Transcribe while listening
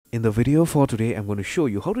In the video for today, I'm going to show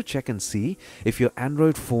you how to check and see if your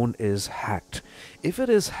Android phone is hacked. If it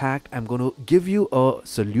is hacked, I'm going to give you a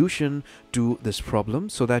solution to this problem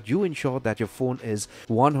so that you ensure that your phone is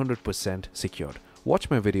 100% secured. Watch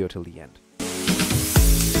my video till the end.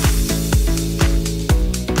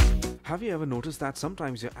 Have you ever noticed that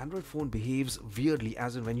sometimes your Android phone behaves weirdly,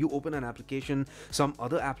 as in when you open an application, some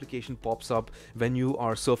other application pops up. When you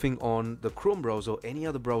are surfing on the Chrome browser, any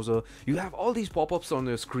other browser, you have all these pop-ups on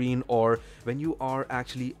your screen, or when you are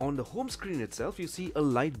actually on the home screen itself, you see a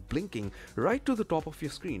light blinking right to the top of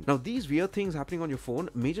your screen. Now, these weird things happening on your phone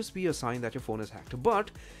may just be a sign that your phone is hacked,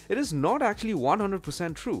 but it is not actually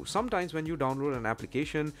 100% true. Sometimes when you download an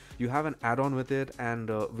application, you have an add-on with it, and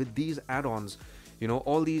with these add-ons,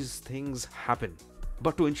 all these things happen.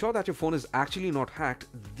 But to ensure that your phone is actually not hacked,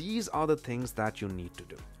 these are the things that you need to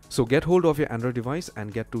do. So get hold of your Android device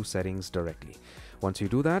and get to settings directly. Once you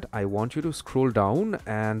do that, I want you to scroll down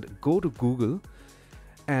and go to Google,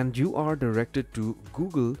 and you are directed to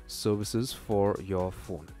Google services for your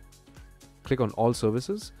phone. Click on all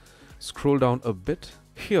services, scroll down a bit.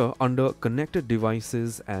 Here under connected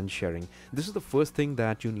devices and sharing, this is the first thing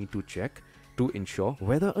that you need to check to ensure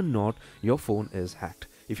whether or not your phone is hacked.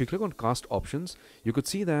 If you click on cast options, you could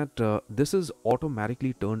see that this is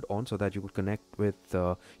automatically turned on so that you could connect with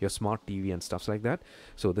your smart TV and stuff like that.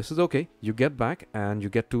 So this is okay. You get back and you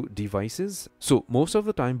get to devices. So most of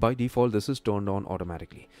the time by default, this is turned on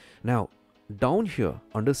automatically. Now down here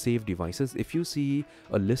under save devices, if you see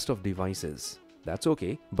a list of devices, that's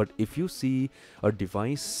okay. But if you see a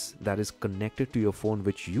device that is connected to your phone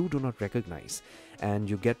which you do not recognize, and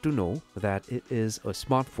you get to know that it is a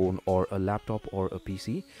smartphone or a laptop or a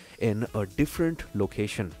PC in a different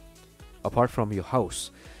location apart from your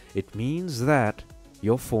house, it means that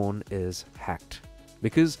your phone is hacked.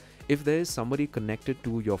 Because if there is somebody connected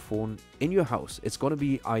to your phone in your house, it's going to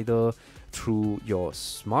be either through your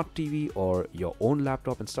smart TV or your own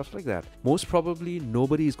laptop and stuff like that. Most probably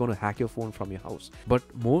nobody is going to hack your phone from your house, but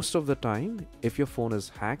most of the time if your phone is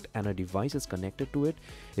hacked and a device is connected to it,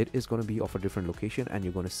 it is going to be of a different location and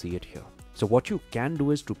you're going to see it here. So what you can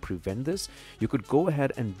do is to prevent this, you could go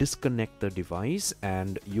ahead and disconnect the device,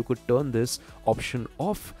 and you could turn this option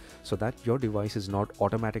off so that your device is not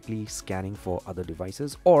automatically scanning for other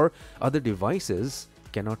devices, or other devices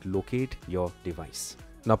cannot locate your device.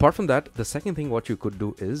 Now, apart from that, the second thing what you could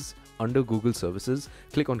do is under Google services,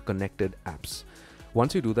 click on connected apps.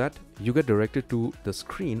 Once you do that, you get directed to the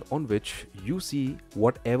screen on which you see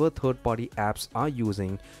whatever third-party apps are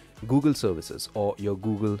using Google services or your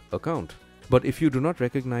Google account. But if you do not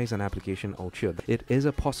recognize an application out here, it is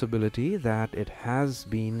a possibility that it has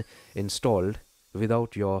been installed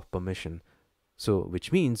without your permission. So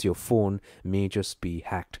which means your phone may just be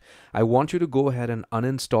hacked. I want you to go ahead and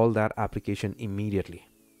uninstall that application immediately.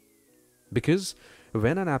 Because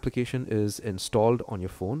when an application is installed on your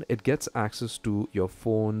phone, it gets access to your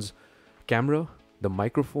phone's camera, the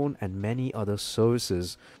microphone, and many other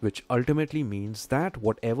services, which ultimately means that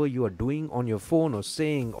whatever you are doing on your phone or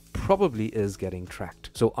saying probably is getting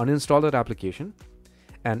tracked. So uninstall that application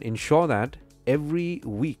and ensure that every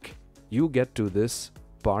week you get to this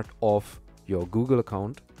part of your Google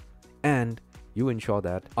account and you ensure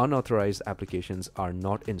that unauthorized applications are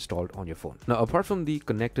not installed on your phone. Now, apart from the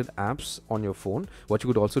connected apps on your phone, what you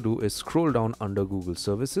could also do is scroll down under Google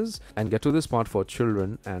services and get to this part for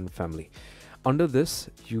children and family. Under this,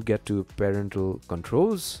 you get to parental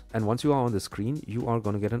controls, and once you are on the screen, you are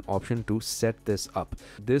going to get an option to set this up.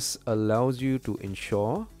 This allows you to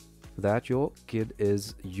ensure that your kid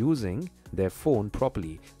is using their phone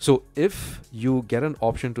properly. So if you get an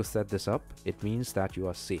option to set this up, it means that you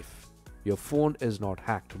are safe. Your phone is not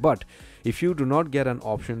hacked. But if you do not get an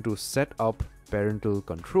option to set up parental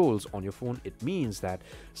controls on your phone, it means that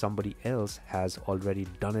somebody else has already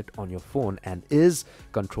done it on your phone and is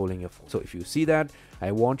controlling your phone. So if you see that,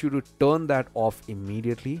 I want you to turn that off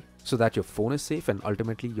immediately so that your phone is safe and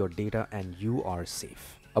ultimately your data and you are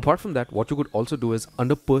safe. Apart from that, what you could also do is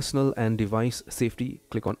under personal and device safety,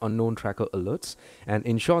 click on unknown tracker alerts and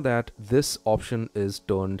ensure that this option is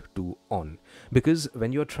turned to on. Because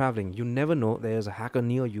when you're traveling, you never know, there's a hacker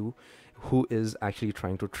near you who is actually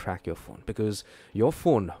trying to track your phone, because your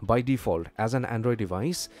phone by default as an Android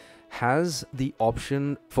device has the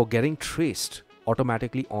option for getting traced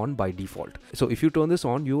automatically on by default. So if you turn this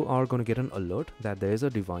on, you are going to get an alert that there is a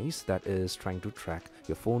device that is trying to track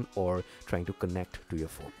your phone or trying to connect to your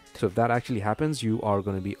phone. So if that actually happens, you are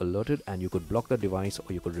going to be alerted and you could block the device,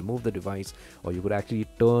 or you could remove the device, or you could actually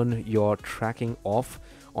turn your tracking off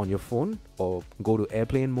on your phone or go to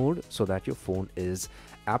airplane mode so that your phone is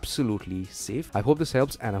absolutely safe. I hope this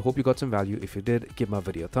helps and I hope you got some value. If you did, give my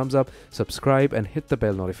video a thumbs up, subscribe and hit the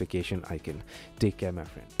bell notification icon. Take care, my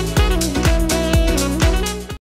friend.